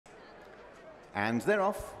And they're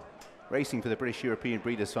off, racing for the British European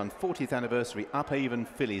Breeders' Fund 40th Anniversary Upavon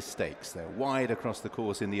Fillies Stakes. They're wide across the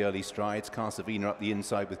course in the early strides. Carsavina up the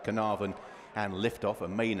inside with Carnarvon and Liftoff,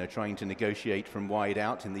 and Maynard trying to negotiate from wide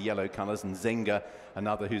out in the yellow colours, and Zenga,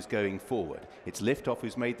 another who's going forward. It's Liftoff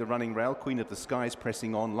who's made the running rail, Queen of the Skies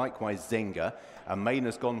pressing on, likewise Zenga, and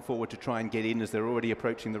Maynard's gone forward to try and get in as they're already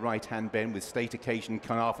approaching the right-hand bend with State Occasion,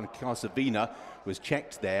 Carnarvon. Carsavina was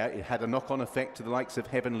checked there. It had a knock-on effect to the likes of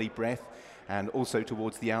Heavenly Breath, and also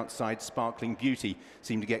towards the outside, Sparkling Beauty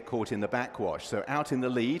seemed to get caught in the backwash. So out in the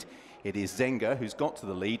lead, it is Zenga who's got to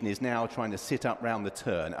the lead and is now trying to sit up round the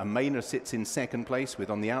turn. And Maynard sits in second place with,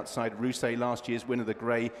 on the outside, Rossa, last year's winner, the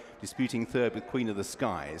Grey, disputing third with Queen of the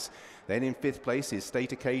Skies. Then in fifth place is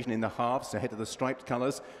State Occasion in the halves, ahead of the striped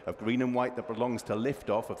colours of green and white that belongs to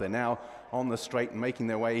Liftoff. If they're now on the straight and making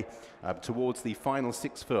their way towards the final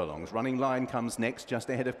 6 furlongs. Running Lion comes next, just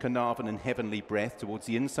ahead of Carnarvon and Heavenly Breath. Towards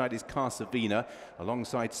the inside is Carsavina,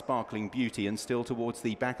 alongside Sparkling Beauty, and still towards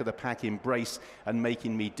the back of the pack, Embrace and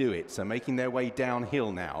Making Me Do It. So making their way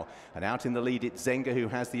downhill now. And out in the lead, it's Zenga who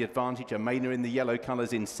has the advantage. Amena in the yellow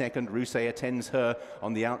colours in second. Rousset attends her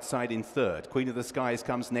on the outside in third. Queen of the Skies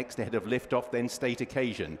comes next, ahead of Liftoff, then State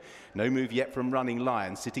Occasion. No move yet from Running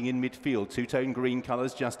Lion, sitting in midfield. Two-tone green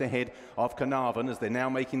colours just ahead of Carnarvon as they're now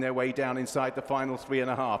making their way down inside the final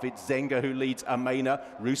 3.5. It's Zenga who leads Amena.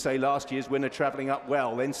 Rousset, last year's winner, travelling up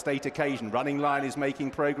well. Then State Occasion. Running Lion is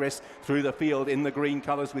making progress through the field in the green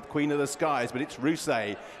colours with Queen of the Skies, but it's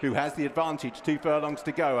Rousset who has the advantage. 2 furlongs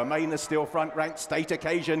to go. Amena still front ranked. State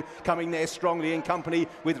Occasion coming there strongly in company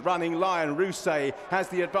with Running Lion. Rousset has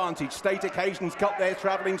the advantage. State Occasion's got there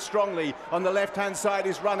travelling strongly. On the left-hand side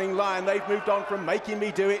is Running Lion. They've moved on from Making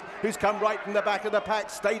Me Do It, who's come right from the back of the pack.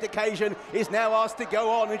 State Occasion is now asked to go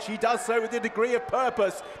on, and she does so with a degree of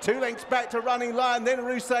purpose. 2 lengths back to Running Lion, then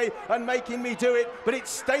Rousset and Making Me Do It, but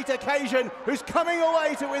it's State Occasion who's coming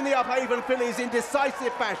away to win the Upavon Fillies in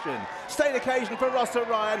decisive fashion. State Occasion for Rossa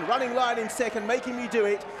Ryan, Running Lion in second, Making Me Do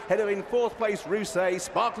It, head of in fourth place Rousset.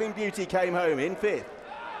 Sparkling Beauty came home in fifth.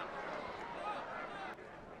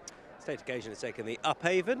 State Occasion has taken the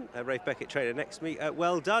Upavon. Ralph Beckett-trained next to me.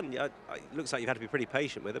 Well done. It looks like you've had to be pretty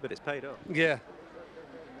patient with her, but it's paid off. Yeah.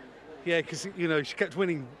 Yeah, because, you know, she kept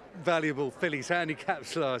winning valuable fillies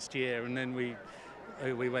handicaps last year, and then we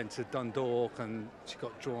went to Dundalk and she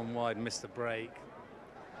got drawn wide and missed the break.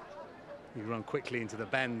 We run quickly into the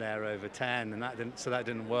bend there over 10, and that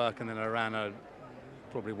didn't work, and then I ran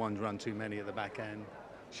probably one run too many at the back end.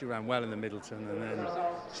 She ran well in the Middleton, and then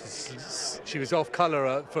she was off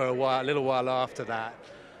colour for a little while after that,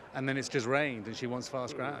 and then it's just rained and she wants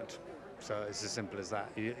fast ground. So it's as simple as that.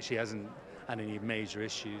 She hasn't had any major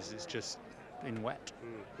issues, it's just been wet.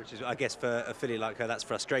 Which is, I guess, for a filly like her, that's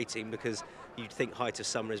frustrating, because you'd think height of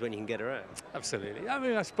summer is when you can get her out. Absolutely. I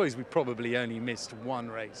mean, I suppose we probably only missed one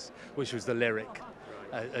race, which was the Lyric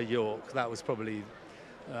at York. That was probably,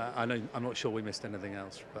 I'm not sure we missed anything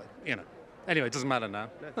else, but, you know. Anyway, it doesn't matter now.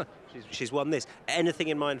 No. She's won this. Anything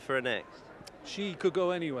in mind for her next? She could go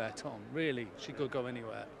anywhere, Tom, really. She could go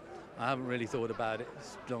anywhere. I haven't really thought about it.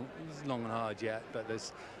 It's long and hard yet, but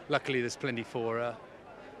luckily there's plenty for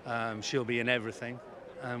her. She'll be in everything,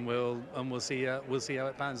 and we'll see how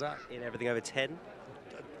it pans out. In everything over 10?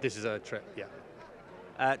 This is her trip, yeah.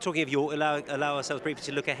 Talking of York, allow ourselves briefly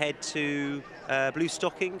to look ahead to Blue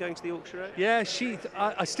Stocking going to the Yorkshire Road. Yeah,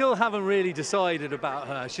 I still haven't really decided about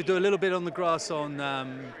her. She'll do a little bit on the grass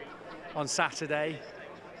on Saturday,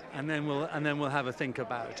 and then we'll have a think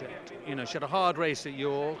about it. You know, she had a hard race at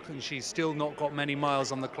York, and she's still not got many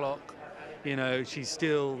miles on the clock. You know, she's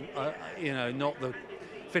still you know, not the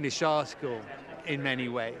finished article in many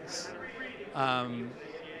ways. On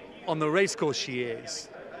the racecourse she is.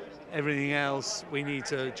 Everything else, we need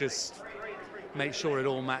to just make sure it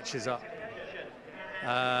all matches up.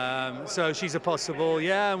 So she's a possible,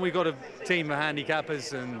 yeah, and we've got a team of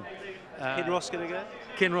handicappers, and Kinross going to go?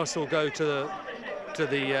 Kinross will go to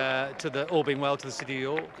the all being well, to the City of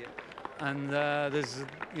York, and there's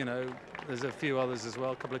a few others as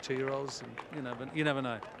well, a couple of 2-year-olds, and you never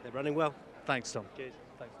know. They're running well. Thanks, Tom. Cheers.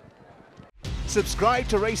 Thanks. Subscribe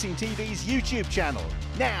to Racing TV's YouTube channel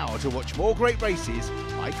now to watch more great races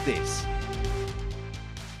like this.